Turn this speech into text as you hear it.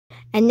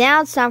And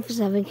now it's time for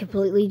something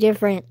completely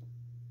different.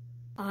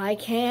 I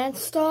can't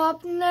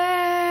stop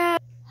now.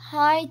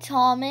 Hi,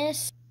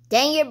 Thomas.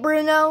 Dang it,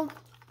 Bruno.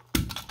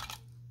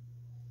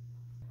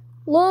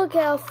 Look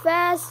how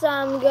fast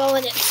I'm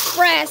going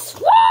express.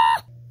 Woo!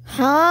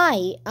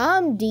 Hi,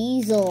 I'm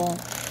Diesel.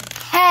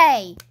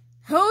 Hey,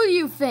 who do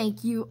you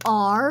think you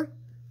are?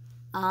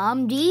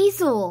 I'm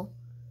Diesel.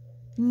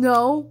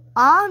 No,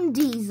 I'm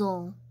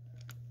Diesel.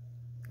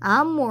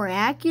 I'm more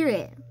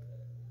accurate.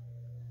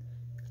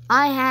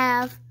 I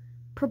have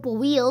purple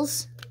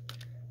wheels.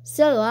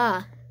 So do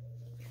I.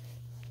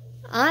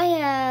 I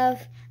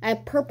have a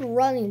purple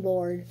running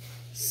board.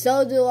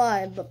 So do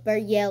I, but they're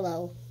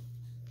yellow.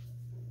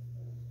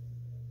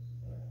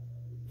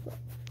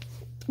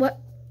 What?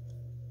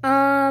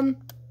 I'm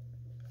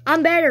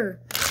better.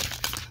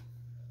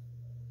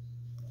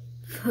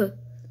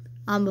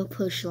 I'm a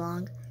push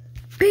along.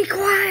 Be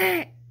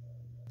quiet!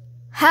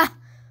 Ha!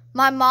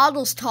 My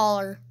model's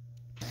taller.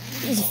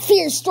 There's a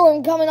fierce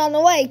storm coming on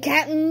the way,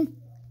 Captain.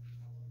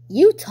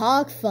 You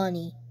talk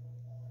funny.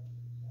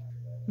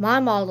 My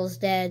model's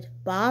dead,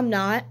 but I'm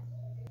not.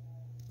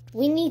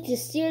 We need to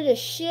steer the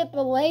ship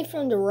away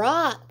from the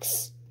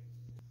rocks.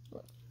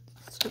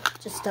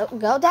 Just don't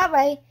go that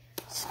way.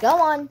 Just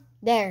go on.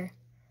 There.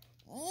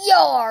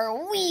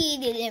 We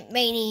didn't,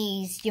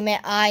 mateys. You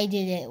meant I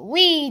did it.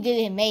 We did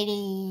it,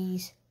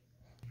 mateys.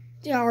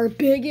 There are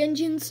big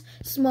engines,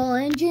 small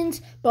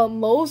engines, but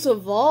most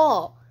of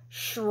all,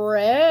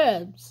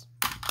 shreds.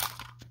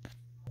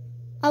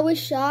 I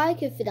wish I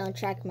could fit on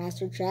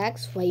Trackmaster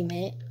tracks. Wait a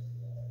minute.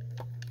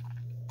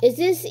 Is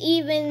this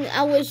even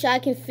I wish I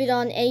could fit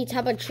on any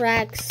type of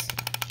tracks?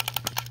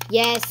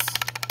 Yes.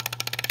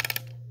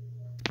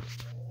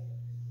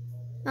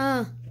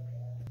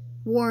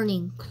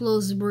 Warning,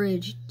 close the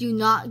bridge. Do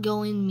not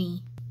go in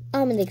me.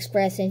 I'm an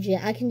express engine.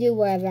 I can do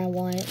whatever I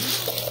want.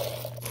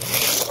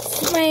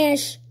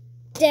 Smash!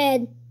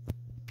 Dead.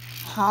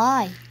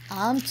 Hi,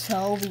 I'm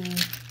Toby.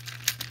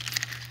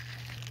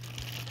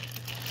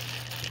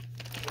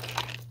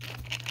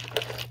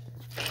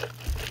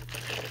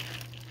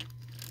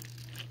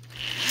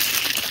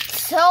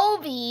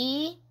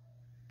 Toby!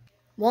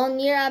 1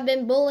 year I've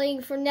been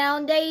bullying for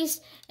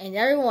nowadays, and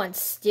everyone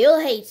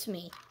still hates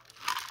me.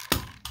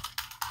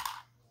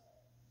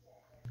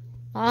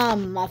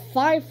 I'm a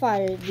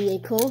firefighter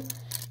vehicle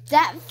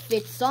that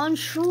fits on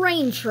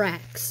train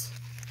tracks.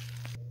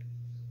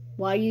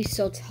 Why are you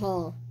so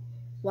tall?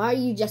 Why are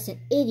you just an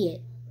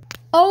idiot?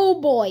 Oh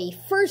boy,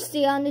 first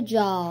day on the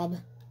job.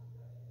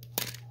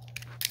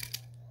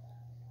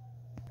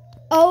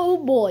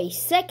 Oh boy,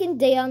 second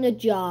day on the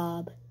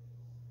job.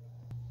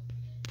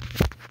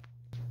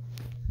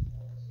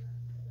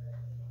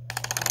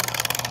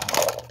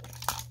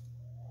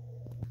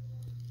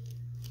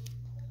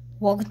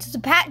 Welcome to the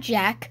Pat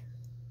Jack.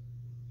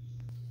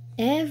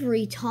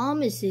 Every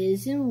Thomas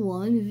is in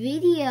one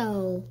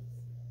video.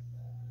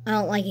 I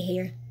don't like it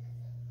here.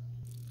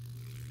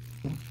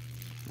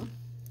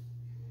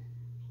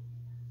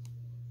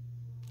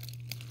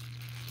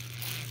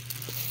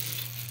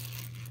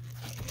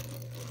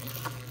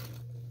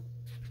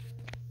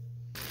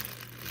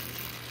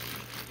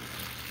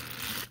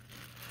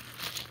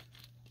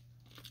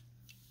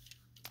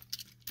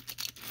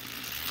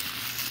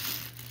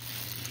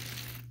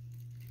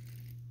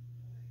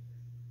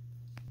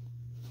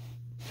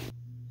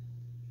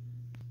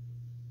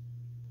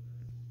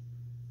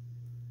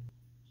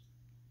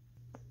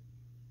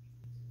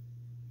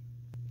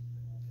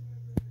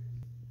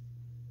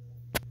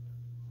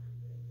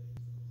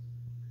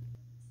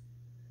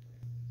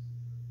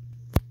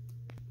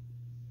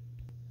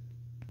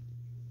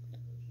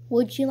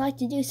 Would you like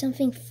to do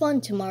something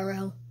fun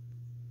tomorrow?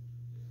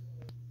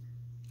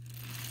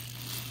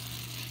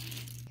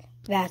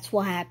 That's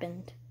what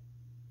happened.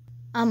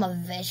 I'm a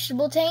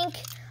vegetable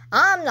tank?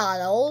 I'm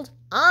not old.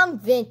 I'm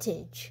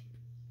vintage.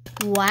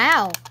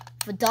 Wow,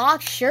 the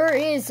doc sure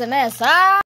is a mess. Ah!